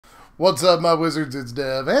What's up, my wizards? It's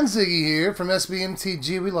Dev and Ziggy here from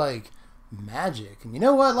Mtg. We like magic. And you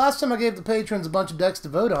know what? Last time I gave the patrons a bunch of decks to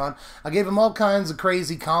vote on, I gave them all kinds of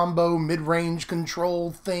crazy combo, mid-range control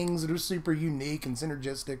things that are super unique and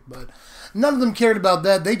synergistic, but none of them cared about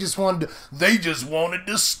that. They just wanted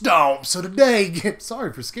to stomp. So today,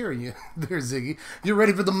 sorry for scaring you there, Ziggy. You're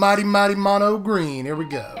ready for the mighty mono green. Here we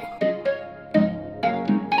go.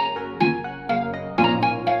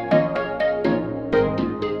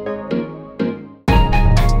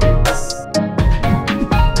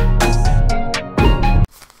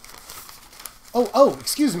 Oh,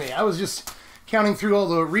 excuse me. I was just counting through all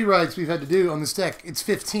the rewrites we've had to do on this deck. It's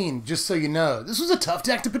 15, just so you know. This was a tough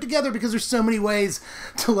deck to put together because there's so many ways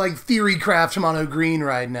to, like, theory craft mono green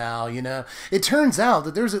right now, you know? It turns out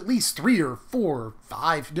that there's at least 3 or 4 or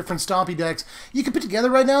 5 different Stompy decks you can put together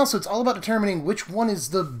right now, so it's all about determining which one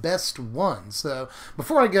is the best one. So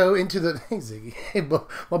before I go into the... Hey, Ziggy. Hey,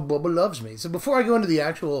 my Bubba loves me. So before I go into the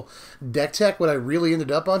actual deck tech, what I really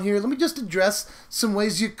ended up on here, let me just address some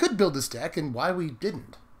ways you could build this deck and why we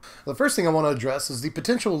didn't. The first thing I want to address is the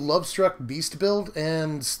potential Lovestruck Beast build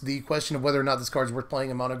and the question of whether or not this card's worth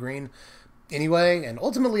playing in mono green anyway, and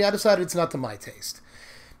ultimately I decided it's not to my taste.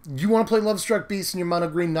 You want to play Lovestruck Beast in your mono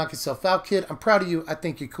green, knock yourself out, kid. I'm proud of you. I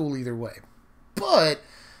think you're cool either way. But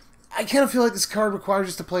I kind of feel like this card requires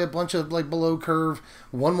us to play a bunch of like below curve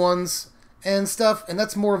 1/1s and stuff, and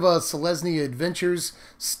that's more of a Selesnya Adventures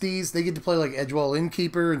steez. They get to play like Edgewall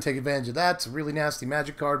Innkeeper and take advantage of that. It's a really nasty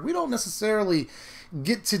magic card. We don't necessarily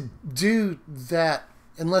get to do that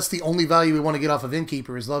unless the only value we want to get off of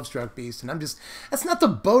Innkeeper is Lovestruck Beast, and that's not the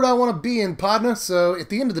boat I want to be in, partner. So at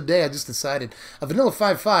the end of the day, I just decided a vanilla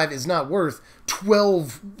 5/5 is not worth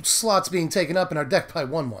 12 slots being taken up in our deck by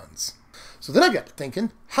 1/1s. So then I got to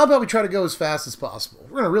thinking, how about we try to go as fast as possible?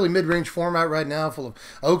 We're in a really mid-range format right now, full of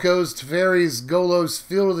Okos, Teferis, Golos,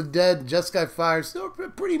 Field of the Dead, Jeskai Fire. Still a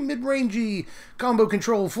pretty mid-rangey combo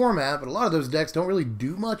control format, but a lot of those decks don't really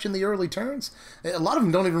do much in the early turns. A lot of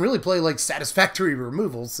them don't even really play like satisfactory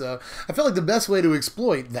removals, so I felt like the best way to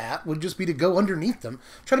exploit that would just be to go underneath them,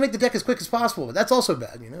 try to make the deck as quick as possible, but that's also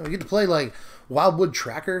bad, you know? You get to play like Wildwood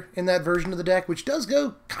Tracker in that version of the deck, which does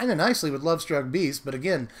go kind of nicely with Lovestruck Beast, but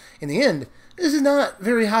again, in the end, this is not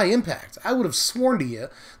very high impact. I would have sworn to you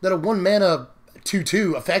that a 1-mana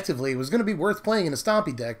 2/2 effectively was going to be worth playing in a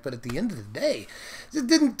Stompy deck, but at the end of the day, it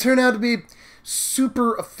didn't turn out to be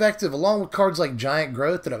super effective, along with cards like Giant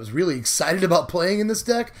Growth that I was really excited about playing in this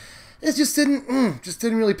deck. It just didn't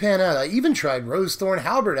really pan out. I even tried Rosethorn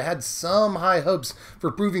Halberd. I had some high hopes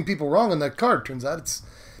for proving people wrong on that card. Turns out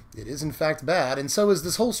it is in fact bad, and so is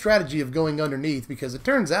this whole strategy of going underneath, because it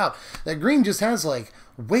turns out that green just has like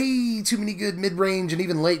way too many good mid-range and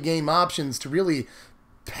even late-game options to really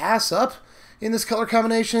pass up in this color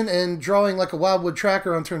combination, and drawing like a Wildwood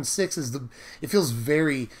Tracker on turn 6 it feels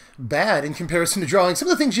very bad in comparison to drawing some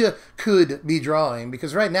of the things you could be drawing,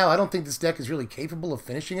 because right now I don't think this deck is really capable of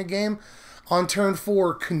finishing a game on turn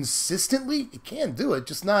 4 consistently. It can do it,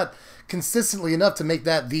 just not consistently enough to make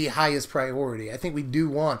that the highest priority. I think we do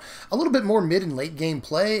want a little bit more mid and late game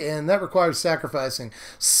play, and that requires sacrificing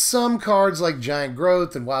some cards like Giant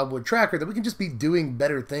Growth and Wildwood Tracker that we can just be doing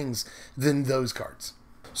better things than those cards.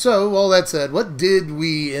 So, all that said, what did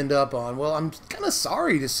we end up on? Well, I'm kind of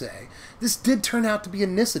sorry to say, this did turn out to be a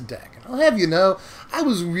Nissa deck. And I'll have you know, I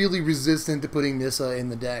was really resistant to putting Nissa in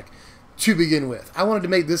the deck to begin with. I wanted to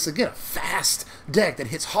make this, again, a fast deck that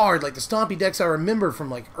hits hard, like the Stompy decks I remember from,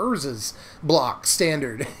 like, Urza's block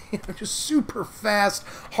standard. Just super fast,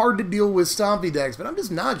 hard to deal with Stompy decks, but I'm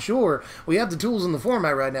just not sure we have the tools in the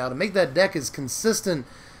format right now to make that deck as consistent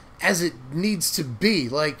as it needs to be.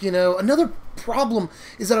 Like, you know, another problem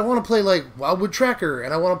is that I want to play, like, Wildwood Tracker,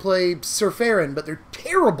 and I want to play Surferin, but they're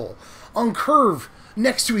terrible on curve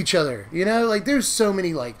next to each other, you know? Like, there's so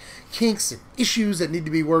many, like, kinks and issues that need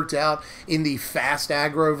to be worked out in the fast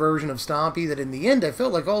aggro version of Stompy that in the end I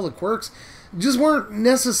felt like all the quirks just weren't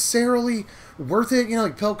necessarily worth it. You know,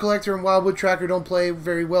 like Pelt Collector and Wildwood Tracker don't play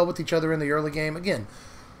very well with each other in the early game. Again,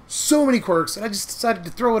 so many quirks, and I just decided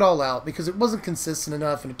to throw it all out because it wasn't consistent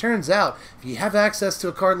enough, and it turns out if you have access to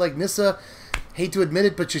a card like Nissa, hate to admit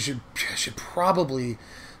it, but you should probably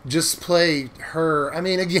just play her. I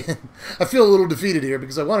mean, again, I feel a little defeated here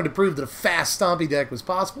because I wanted to prove that a fast Stompy deck was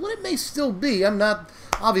possible, and it may still be.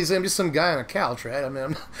 Obviously, I'm just some guy on a couch, right? I mean,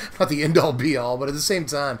 I'm not the end-all, be-all, but at the same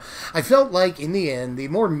time, I felt like, in the end, the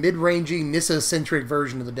more mid-rangey, Nissa-centric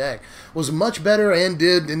version of the deck was much better and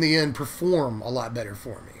did, in the end, perform a lot better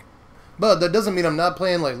for me. But that doesn't mean I'm not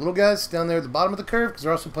playing like little guys down there at the bottom of the curve, because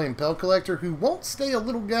they're also playing Pelt Collector, who won't stay a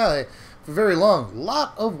little guy for very long. A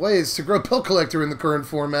lot of ways to grow Pelt Collector in the current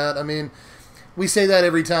format. I mean, We say that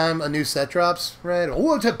every time a new set drops, right?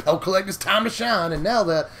 Oh, it's a Pelt Collector's time to shine. And now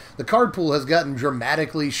that the card pool has gotten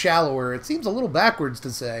dramatically shallower, it seems a little backwards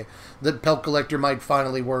to say that Pelt Collector might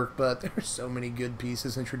finally work, but there are so many good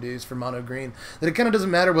pieces introduced for Mono Green that it kind of doesn't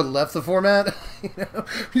matter what left the format. You know,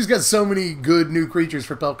 he's got so many good new creatures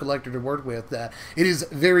for Pelt Collector to work with that it is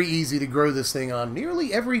very easy to grow this thing on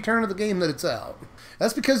nearly every turn of the game that it's out.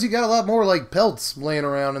 That's because you got a lot more like pelts laying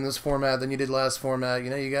around in this format than you did last format. You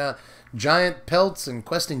know, you got giant pelts and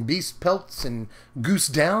questing beast pelts and goose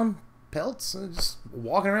down pelts, just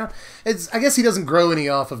walking around. I guess he doesn't grow any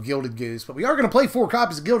off of Gilded Goose, but we are going to play 4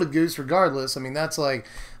 copies of Gilded Goose regardless. I mean, that's like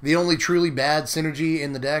the only truly bad synergy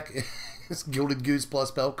in the deck. It's Gilded Goose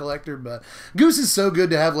plus Pelt Collector, but Goose is so good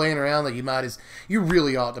to have laying around that you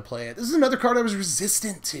really ought to play it. This is another card I was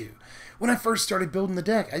resistant to when I first started building the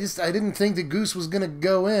deck. I didn't think that Goose was going to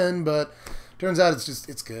go in, but turns out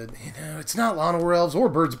it's good. You know, it's not Llanowar Elves or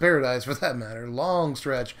Birds of Paradise for that matter. Long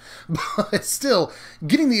stretch. But still,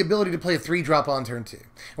 getting the ability to play a 3-drop on turn 2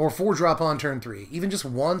 or 4-drop on turn 3, even just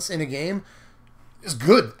once in a game, is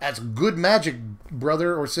good. That's good magic,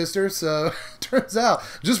 brother or sister. So turns out,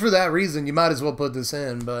 just for that reason, you might as well put this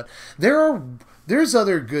in. But there's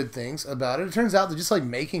other good things about it. It turns out that just like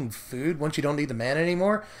making food once you don't need the mana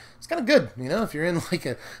anymore, it's kind of good. You know, if you're in like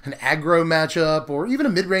an aggro matchup or even a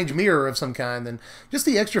mid-range mirror of some kind, then just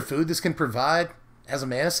the extra food this can provide as a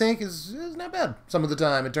mana sink is not bad some of the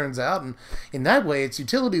time, it turns out. And in that way, its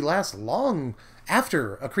utility lasts long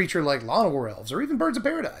after a creature like Llanowar Elves or even Birds of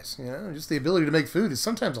Paradise. You know, just the ability to make food is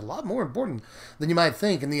sometimes a lot more important than you might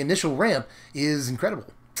think, and the initial ramp is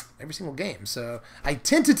incredible every single game. So I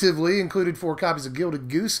tentatively included 4 copies of Gilded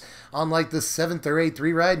Goose on like the 7th or 8th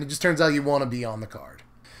rewrite, and it just turns out you want to be on the card.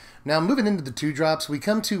 Now, moving into the 2-drops, we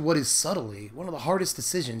come to what is subtly one of the hardest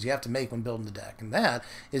decisions you have to make when building the deck, and that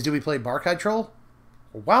is, do we play Barkhide Troll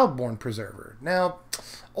or Wildborn Preserver? Now,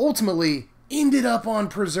 ultimately, ended up on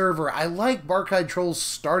Preserver. I like Barkhide Troll's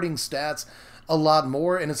starting stats a lot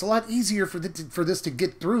more, and it's a lot easier for this to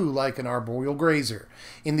get through like an Arboreal Grazer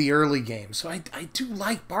in the early game. So I do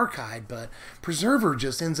like Barkhide, but Preserver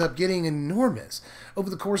just ends up getting enormous over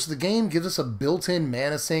the course of the game, gives us a built-in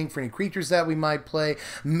mana sink for any creatures that we might play,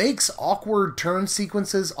 makes awkward turn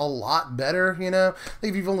sequences a lot better, you know?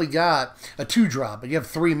 If you've only got a 2-drop, but you have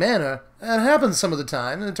 3 mana, that happens some of the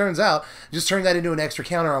time, and it turns out, just turn that into an extra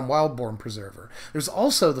counter on Wildborn Preserver. There's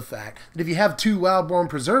also the fact that if you have 2 Wildborn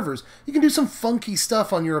Preservers, you can do some funky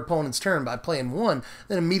stuff on your opponent's turn by playing one,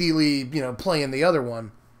 then immediately, you know, playing the other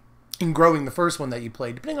one and growing the first one that you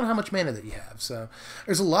played, depending on how much mana that you have. So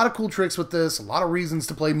there's a lot of cool tricks with this, a lot of reasons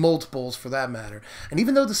to play multiples for that matter. And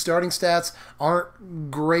even though the starting stats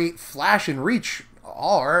aren't great, Flash and Reach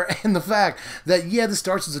are, and the fact that, yeah, this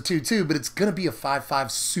starts as a 2-2, but it's going to be a 5-5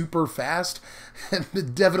 super fast,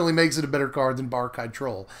 it definitely makes it a better card than Barkhide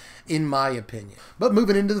Troll, in my opinion. But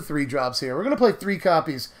moving into the 3-drops here, we're going to play 3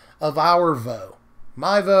 copies of our Vo.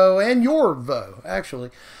 My Vo and your Vo, actually.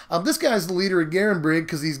 This guy's the leader at Garenbrig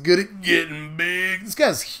because he's good at getting big. This guy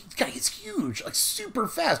is huge, like super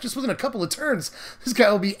fast. Just within a couple of turns, this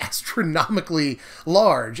guy will be astronomically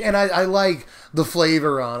large. And I like the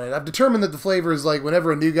flavor on it. I've determined that the flavor is like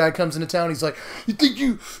whenever a new guy comes into town, he's like, you think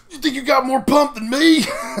you got more pump than me?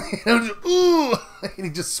 You know, just, ooh, and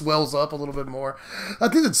he just swells up a little bit more. I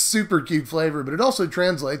think it's super cute flavor, but it also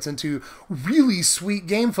translates into really sweet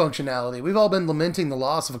game functionality. We've all been lamenting the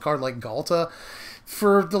loss of a card like Galta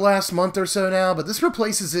for the last month or so now, but this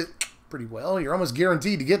replaces it pretty well. You're almost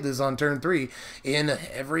guaranteed to get this on turn 3 in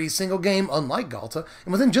every single game, unlike Galta.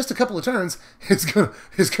 And within just a couple of turns, it's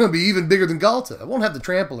gonna be even bigger than Galta. It won't have the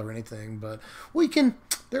trample or anything, but we can.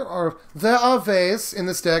 There are ways in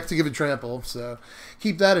this deck to give it trample, so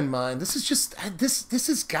keep that in mind. This is just this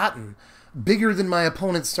has gotten bigger than my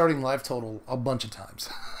opponent's starting life total a bunch of times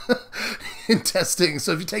in testing.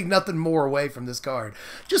 So if you take nothing more away from this card,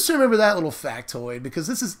 just remember that little factoid, because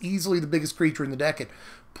this is easily the biggest creature in the deck at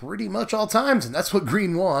pretty much all times, and that's what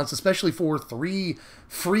green wants, especially for 3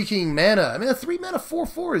 freaking mana. I mean, a 3 mana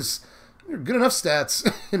 4/4 is good enough stats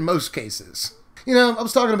in most cases. You know, I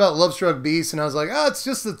was talking about Lovestruck Beast, and I was like, oh, it's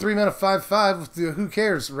just the 3 mana 5/5, who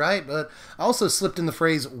cares, right? But I also slipped in the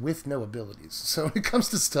phrase, with no abilities. So when it comes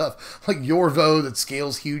to stuff like Yorvo that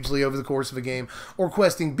scales hugely over the course of a game, or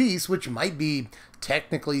Questing Beast, which might be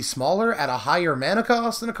technically smaller at a higher mana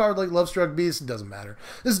cost than a card like Lovestruck Beast. It doesn't matter.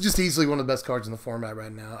 This is just easily one of the best cards in the format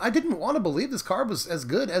right now. I didn't want to believe this card was as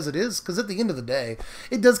good as it is, because at the end of the day,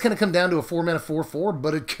 it does kind of come down to a 4-mana 4/4,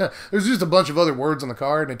 but there's just a bunch of other words on the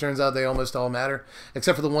card, and it turns out they almost all matter,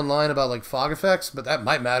 except for the one line about like fog effects, but that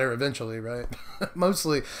might matter eventually, right?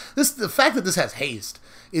 Mostly, the fact that this has haste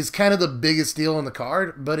is kind of the biggest deal on the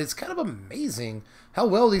card, but it's kind of amazing how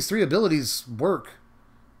well these three abilities work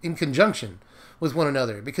in conjunction with one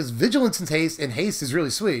another, because vigilance and haste is really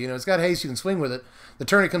sweet. You know, it's got haste, you can swing with it the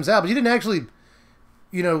turn it comes out, but you didn't actually,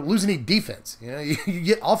 you know, lose any defense. You know, you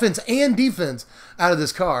get offense and defense out of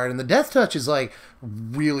this card, and the death touch is like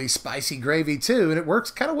really spicy gravy too, and it works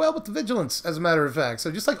kind of well with the vigilance, as a matter of fact. So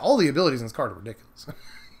just like all the abilities in this card are ridiculous.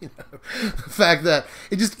 You know, the fact that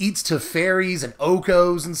it just eats Teferis and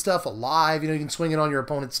Okos and stuff alive. You know, you can swing it on your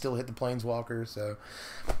opponent, still hit the Planeswalker. So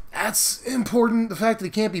that's important. The fact that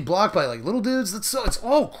it can't be blocked by like little dudes, it's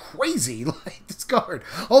all crazy. Like this card,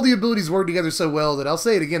 all the abilities work together so well that I'll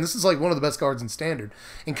say it again. This is like one of the best cards in Standard,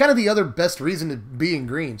 and kind of the other best reason to be in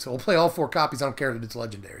green. So we'll play all 4 copies. I don't care that it's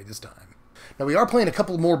legendary this time. Now, we are playing a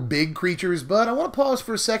couple more big creatures, but I want to pause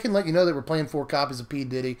for a second, let you know that we're playing 4 copies of P.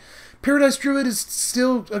 Diddy. Paradise Druid is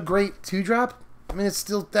still a great 2-drop. I mean, it's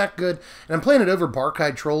still that good. And I'm playing it over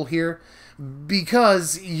Barkhide Troll here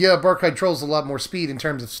because, yeah, Barkhide Troll's a lot more speed in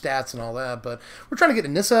terms of stats and all that, but we're trying to get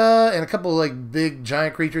a Nissa and a couple of, like, big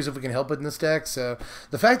giant creatures if we can help it in this deck. So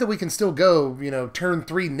the fact that we can still go, you know, turn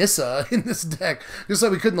 3 Nissa in this deck, just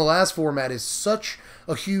like we could in the last format, is such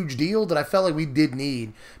a huge deal that I felt like we did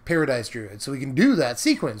need Paradise Druid. So we can do that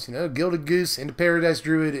sequence, you know, Gilded Goose into Paradise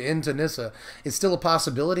Druid into Nissa. It's still a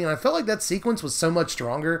possibility, and I felt like that sequence was so much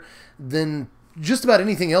stronger than just about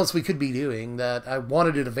anything else we could be doing that I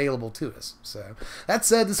wanted it available to us. So that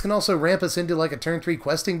said, this can also ramp us into like a turn 3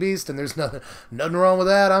 questing beast, and there's nothing wrong with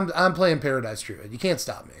that. I'm playing Paradise Druid. You can't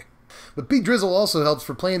stop me. But Big Drizzle also helps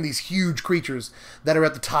for playing these huge creatures that are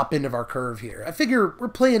at the top end of our curve here. I figure we're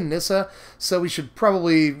playing Nissa, so we should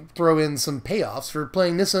probably throw in some payoffs for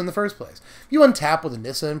playing Nissa in the first place. If you untap with a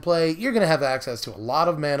Nissa in play, you're going to have access to a lot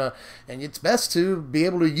of mana, and it's best to be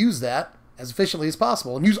able to use that as efficiently as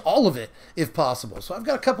possible, and use all of it if possible. So I've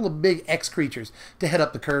got a couple of big X creatures to head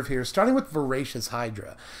up the curve here, starting with Voracious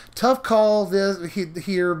Hydra. Tough call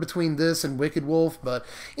here between this and Wicked Wolf, but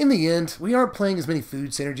in the end, we aren't playing as many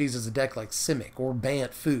food synergies as a deck like Simic or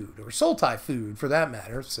Bant Food, or Sultai Food for that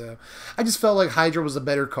matter, so I just felt like Hydra was a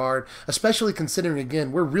better card, especially considering,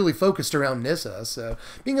 again, we're really focused around Nissa, so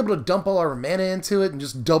being able to dump all our mana into it and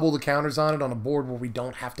just double the counters on it on a board where we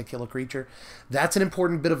don't have to kill a creature, that's an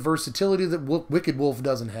important bit of versatility that Wicked Wolf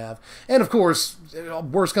doesn't have. And of course,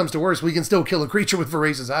 worst comes to worst, we can still kill a creature with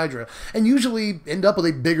Voracious Hydra, and usually end up with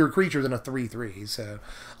a bigger creature than a 3/3. So,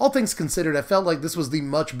 all things considered, I felt like this was the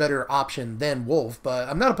much better option than Wolf, but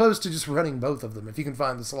I'm not opposed to just running both of them if you can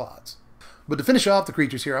find the slots. But to finish off the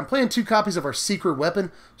creatures here, I'm playing 2 copies of our secret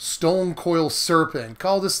weapon, Stone Coil Serpent.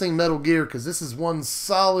 Call this thing Metal Gear because this is one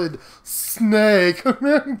solid snake.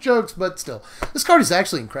 Jokes, but still. This card is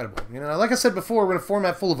actually incredible. You know, like I said before, we're in a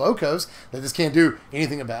format full of Okos that this can't do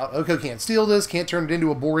anything about. Oko can't steal this, can't turn it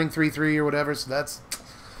into a boring 3/3 or whatever, so that's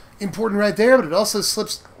important right there, but it also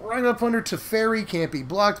slips right up under Teferi, can't be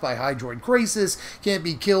blocked by Hydroid Crisis, can't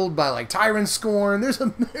be killed by like Tyrant Scorn. There's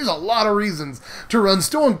a lot of reasons to run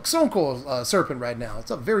Stone Coil Serpent right now.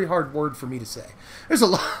 It's a very hard word for me to say. There's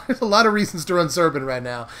a lot of reasons to run Serpent right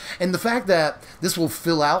now, and the fact that this will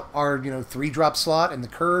fill out our 3-drop slot in the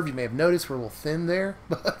curve, you may have noticed we're a little thin there,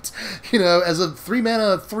 but as a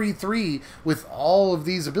 3-mana 3/3 with all of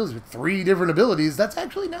these abilities, with 3 different abilities, that's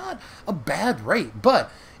actually not a bad rate.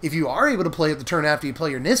 But if you are able to play it the turn after you play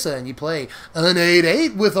your Nissa and you play an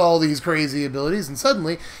 8/8 with all these crazy abilities, and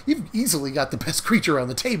suddenly you've easily got the best creature on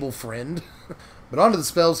the table, friend. But onto the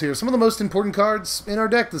spells here. Some of the most important cards in our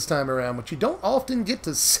deck this time around, which you don't often get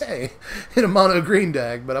to say in a mono green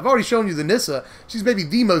deck. But I've already shown you the Nissa. She's maybe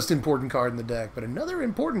the most important card in the deck. But another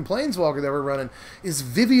important Planeswalker that we're running is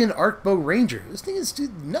Vivian Arcbow Ranger. This thing is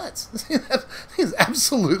nuts. This thing is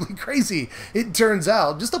absolutely crazy. It turns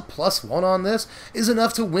out just a +1 on this is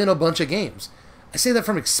enough to win a bunch of games. I say that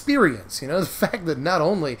from experience, the fact that not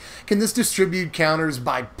only can this distribute counters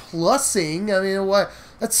by plussing, I mean, what?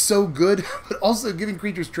 That's so good, but also giving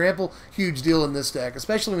creatures trample, huge deal in this deck,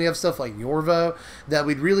 especially when we have stuff like Yorvo that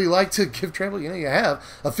we'd really like to give trample. You have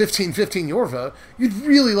a 15/15 Yorvo, you'd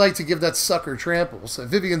really like to give that sucker trample, so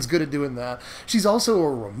Vivian's good at doing that. She's also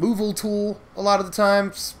a removal tool a lot of the time.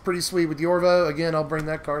 It's pretty sweet with Yorvo. Again, I'll bring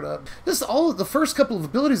that card up. Just all of the first couple of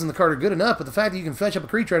abilities in the card are good enough, but the fact that you can fetch up a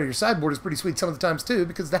creature out of your sideboard is pretty sweet some of the times too,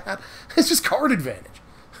 because that is just card advantage.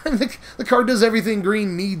 the card does everything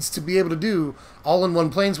green needs to be able to do all in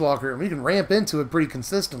one Planeswalker, and we can ramp into it pretty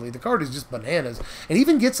consistently. The card is just bananas, and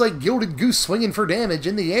even gets like Gilded Goose swinging for damage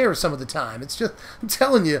in the air some of the time. It's just, I'm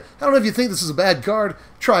telling you, I don't know if you think this is a bad card,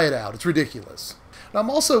 try it out. It's ridiculous. Now, I'm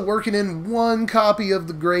also working in one copy of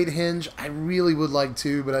the Great Henge. I really would like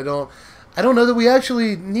to, but I don't know that we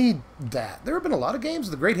actually need that. There have been a lot of games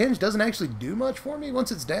the Great Henge doesn't actually do much for me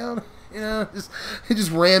once it's down. You know, it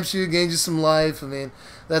just ramps you, gains you some life. I mean,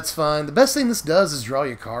 that's fine. The best thing this does is draw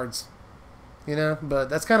you cards. You know, but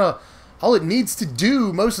that's kind of all it needs to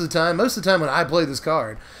do most of the time. Most of the time when I play this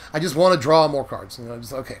card, I just want to draw more cards. You know,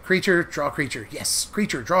 just, okay, creature, draw creature. Yes,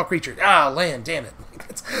 creature, draw creature. Ah, land, damn it.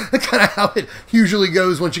 That's kind of how it usually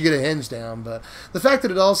goes once you get a Henge down. But the fact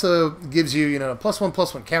that it also gives you, you know, a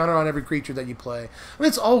 +1/+1 counter on every creature that you play, I mean,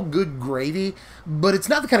 it's all good gravy, but it's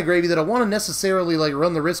not the kind of gravy that I want to necessarily, like,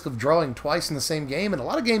 run the risk of drawing twice in the same game. And a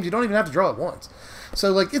lot of games, you don't even have to draw it once.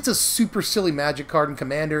 So, like, it's a super silly Magic card in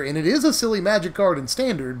Commander, and it is a silly Magic card in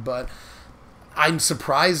Standard, but I'm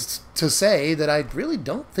surprised to say that I really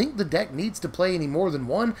don't think the deck needs to play any more than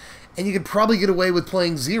one, and you could probably get away with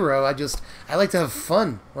playing 0. I like to have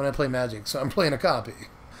fun when I play Magic, so I'm playing a copy.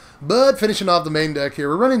 But finishing off the main deck here,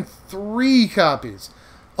 we're running 3 copies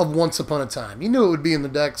of Once Upon a Time. You knew it would be in the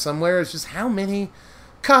deck somewhere, it's just how many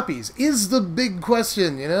copies is the big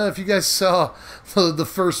question. You know, if you guys saw the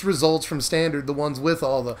first results from Standard, the ones with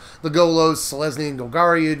all the Golos, Selesnya and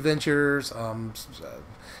Golgari adventures,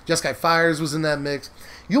 Jeskai Fires was in that mix,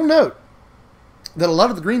 you'll note that a lot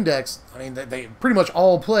of the green decks, I mean, they pretty much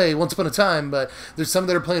all play Once Upon a Time, but there's some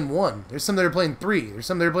that are playing 1, there's some that are playing 3, there's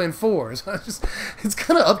some that are playing 4. So it's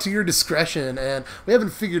kind of up to your discretion, and we haven't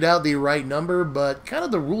figured out the right number, but kind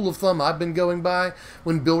of the rule of thumb I've been going by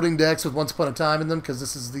when building decks with Once Upon a Time in them, because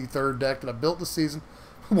this is the 3rd deck that I built this season,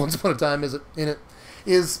 Once Upon a Time in it,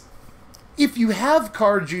 is if you have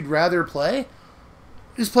cards you'd rather play,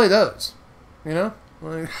 just play those, you know?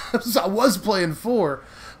 Like, I was playing 4,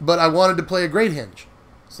 but I wanted to play a Great Henge,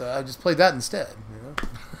 so I just played that instead. You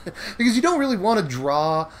know? Because you don't really want to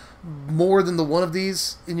draw more than the one of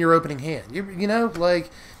these in your opening hand. You know, like,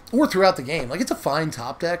 or throughout the game. Like, it's a fine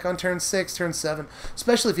top deck on turn 6, turn 7,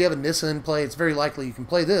 especially if you have a Nissa in play. It's very likely you can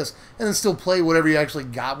play this and then still play whatever you actually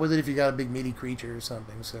got with it if you got a big meaty creature or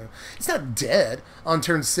something. So it's not dead on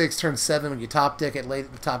turn 6, turn 7 when you top deck it late,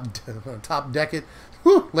 top deck it.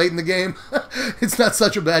 Whew, late in the game. It's not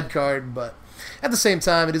such a bad card, but at the same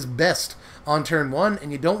time, it is best on turn 1,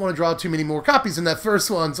 and you don't want to draw too many more copies in that first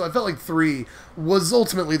one, so I felt like 3 was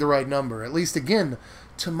ultimately the right number, at least, again,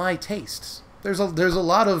 to my tastes. There's a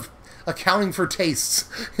lot of accounting for tastes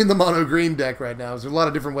in the mono green deck right now. There's a lot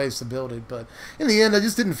of different ways to build it, but in the end, I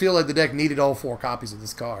just didn't feel like the deck needed all 4 copies of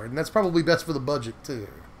this card, and that's probably best for the budget, too.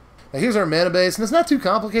 Now here's our mana base, and it's not too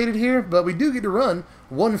complicated here, but we do get to run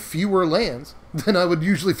 1 fewer lands than I would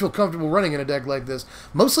usually feel comfortable running in a deck like this,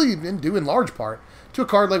 mostly due in large part to a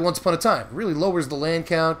card like Once Upon a Time. It really lowers the land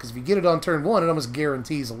count, because if you get it on turn 1, it almost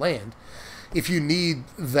guarantees a land if you need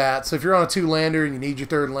that. So if you're on a 2-lander and you need your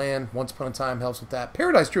 3rd land, Once Upon a Time helps with that.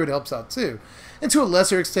 Paradise Druid helps out too, and to a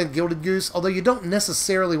lesser extent Gilded Goose, although you don't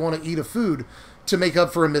necessarily want to eat a food to make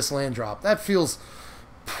up for a missed land drop. That feels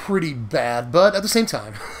pretty bad, but at the same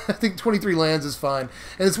time, I think 23 lands is fine,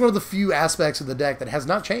 and it's one of the few aspects of the deck that has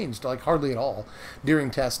not changed, like, hardly at all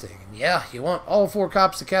during testing. And yeah, you want all 4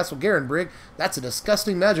 copies of Castle Garenbrig. That's a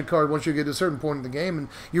disgusting Magic card once you get to a certain point in the game, and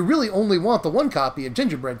you really only want the 1 copy of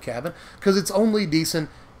Gingerbread Cabin, because it's only decent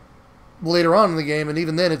later on in the game, and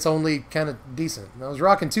even then it's only kind of decent. And I was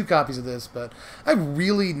rocking 2 copies of this, but I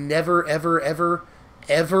really never, ever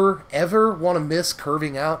want to miss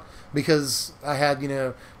curving out, because I had, you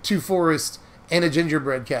know, 2 forests and a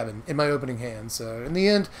Gingerbread Cabin in my opening hand. So in the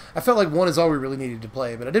end, I felt like 1 is all we really needed to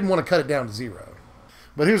play, but I didn't want to cut it down to 0.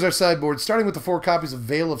 But here's our sideboard, starting with the 4 copies of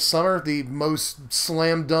Veil of Summer, the most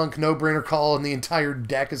slam dunk, no-brainer call in the entire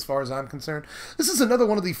deck as far as I'm concerned. This is another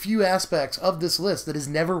one of the few aspects of this list that has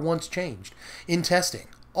never once changed in testing.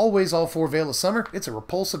 Always all 4 Veil of Summer. It's a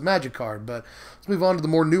repulsive Magic card, but let's move on to the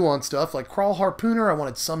more nuanced stuff, like Crawl Harpooner. I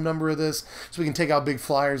wanted some number of this so we can take out big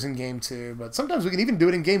flyers in Game 2, but sometimes we can even do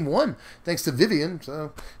it in Game 1, thanks to Vivian.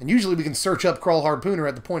 And usually we can search up Crawl Harpooner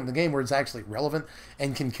at the point in the game where it's actually relevant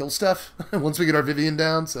and can kill stuff once we get our Vivian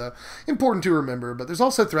down, so important to remember. But there's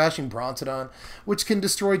also Thrashing Brontodon, which can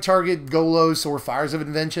destroy target Golos or Fires of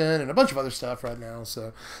Invention and a bunch of other stuff right now,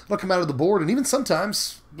 so it'll come out of the board, and even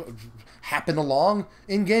sometimes happen along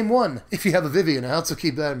in Game 1 if you have a Vivian out, so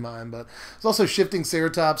keep that in mind. But there's also Shifting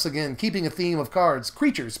Ceratops, again, keeping a theme of cards,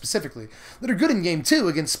 creatures specifically, that are good in Game 2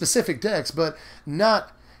 against specific decks, but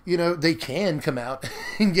not you know, they can come out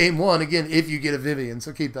in game one, again, if you get a Vivian,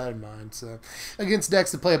 so keep that in mind. So, against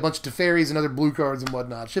decks that play a bunch of Teferis and other blue cards and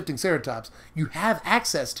whatnot, Shifting Ceratops, you have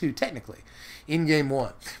access to, technically, in game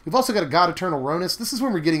one. We've also got a God Eternal Ronus. This is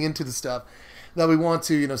when we're getting into the stuff that we want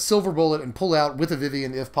to, you know, Silver Bullet and pull out with a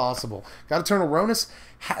Vivian if possible. God Eternal Ronus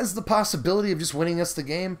has the possibility of just winning us the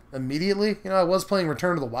game immediately. You know, I was playing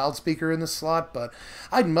Return to the Wild Speaker in this slot, but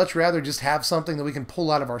I'd much rather just have something that we can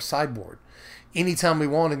pull out of our sideboard anytime we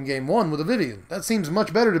want in game one with a Vivian. That seems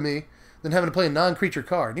much better to me than having to play a non-creature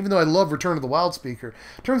card. Even though I love Return to the Wild Speaker,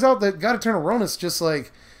 turns out that God Eternal Ronus just,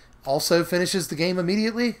 like, also finishes the game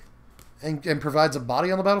immediately. And provides a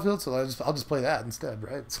body on the battlefield, so I'll just play that instead,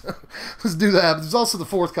 right? So let's do that. There's also the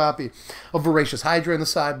 4th copy of Voracious Hydra in the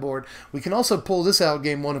sideboard. We can also pull this out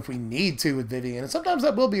game one if we need to with Vivian, and sometimes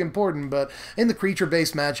that will be important, but in the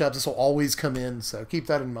creature-based matchups, this will always come in, so keep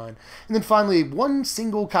that in mind. And then finally, one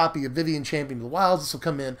single copy of Vivian Champion of the Wilds. This will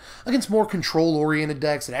come in against more control-oriented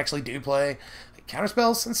decks that actually do play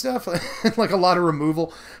counterspells and stuff, like a lot of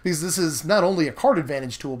removal, because this is not only a card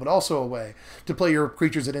advantage tool, but also a way to play your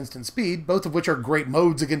creatures at instant speed, both of which are great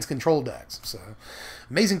modes against control decks. So,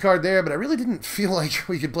 amazing card there, but I really didn't feel like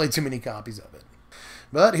we could play too many copies of it.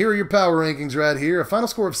 But here are your power rankings right here. A final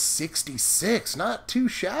score of 66. Not too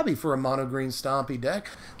shabby for a mono-green Stompy deck.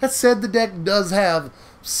 That said, the deck does have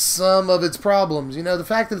some of its problems. You know, the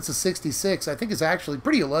fact that it's a 66, I think, is actually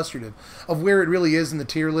pretty illustrative of where it really is in the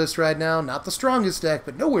tier list right now. Not the strongest deck,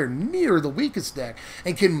 but nowhere near the weakest deck,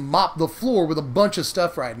 and can mop the floor with a bunch of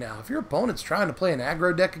stuff right now. If your opponent's trying to play an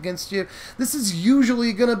aggro deck against you, this is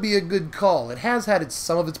usually going to be a good call. It has had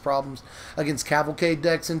some of its problems against Cavalcade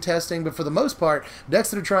decks in testing, but for the most part,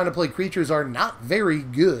 decks that are trying to play creatures are not very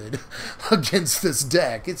good against this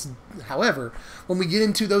deck. However, when we get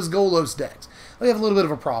into those Golos decks, we have a little bit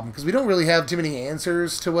of a problem because we don't really have too many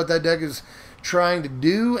answers to what that deck is trying to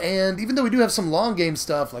do, and even though we do have some long game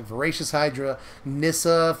stuff like Voracious Hydra,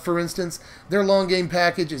 Nissa, for instance, their long game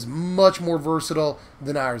package is much more versatile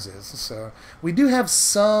than ours is. So we do have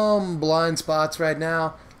some blind spots right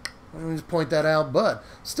now. Let me just point that out, but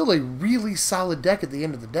still a really solid deck at the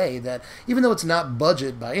end of the day that, even though it's not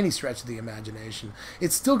budget by any stretch of the imagination,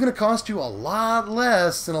 it's still going to cost you a lot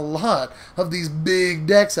less than a lot of these big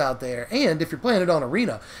decks out there. And if you're playing it on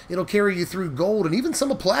Arena, it'll carry you through Gold and even some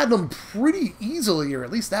of Platinum pretty easily, or at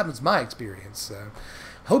least that was my experience. So,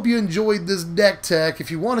 hope you enjoyed this deck tech.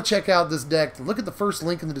 If you want to check out this deck, look at the first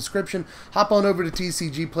link in the description. Hop on over to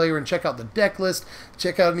TCG Player and check out the deck list.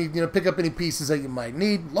 Check out any, pick up any pieces that you might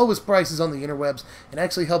need. Lowest prices on the interwebs, and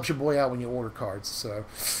actually helps your boy out when you order cards. So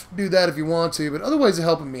do that if you want to. But other ways of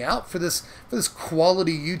helping me out for this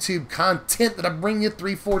quality YouTube content that I bring you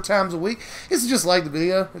 3-4 times a week is to just like the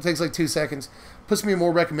video. It takes like 2 seconds. Puts me in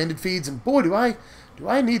more recommended feeds, and boy, do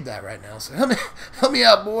I need that right now. So help me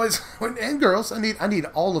out, boys and girls. I need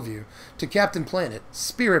all of you to Captain Planet,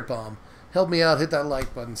 Spirit Bomb. Help me out. Hit that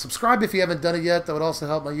like button. Subscribe if you haven't done it yet. That would also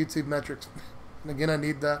help my YouTube metrics. And again, I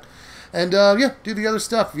need that. And yeah, do the other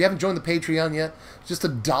stuff. If you haven't joined the Patreon yet, just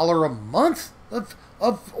 $1 a month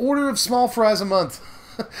of order of small fries a month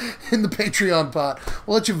in the Patreon pot.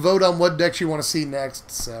 We'll let you vote on what decks you want to see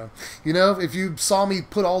next. So, if you saw me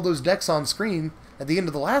put all those decks on screen at the end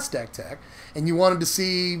of the last deck tech, and you wanted to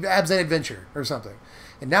see Abzan Adventure or something,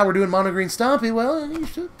 and now we're doing Mono Green Stompy, well, you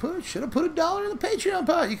should have put $1 in the Patreon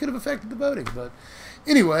pot. You could have affected the voting. But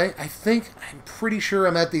anyway, I'm pretty sure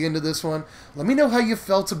I'm at the end of this one. Let me know how you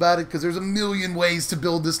felt about it, because there's a million ways to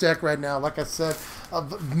build this deck right now. Like I said, a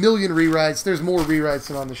million rewrites. There's more rewrites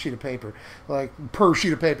than on the sheet of paper, like per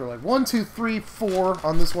sheet of paper. Like 1, 2, 3, 4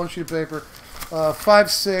 on this one sheet of paper,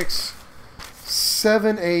 5, 6,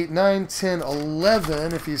 7, 8, 9, 10,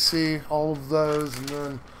 11, if you see all of those, and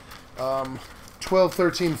then 12,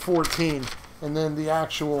 13, 14, and then the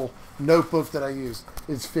actual notebook that I used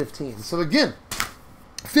is 15. So again,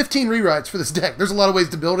 15 rewrites for this deck. There's a lot of ways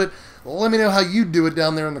to build it. Let me know how you do it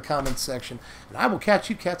down there in the comments section, and I will catch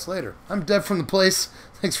you cats later. I'm Dev from the Place.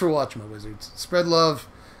 Thanks for watching, my wizards. Spread love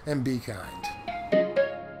and be kind.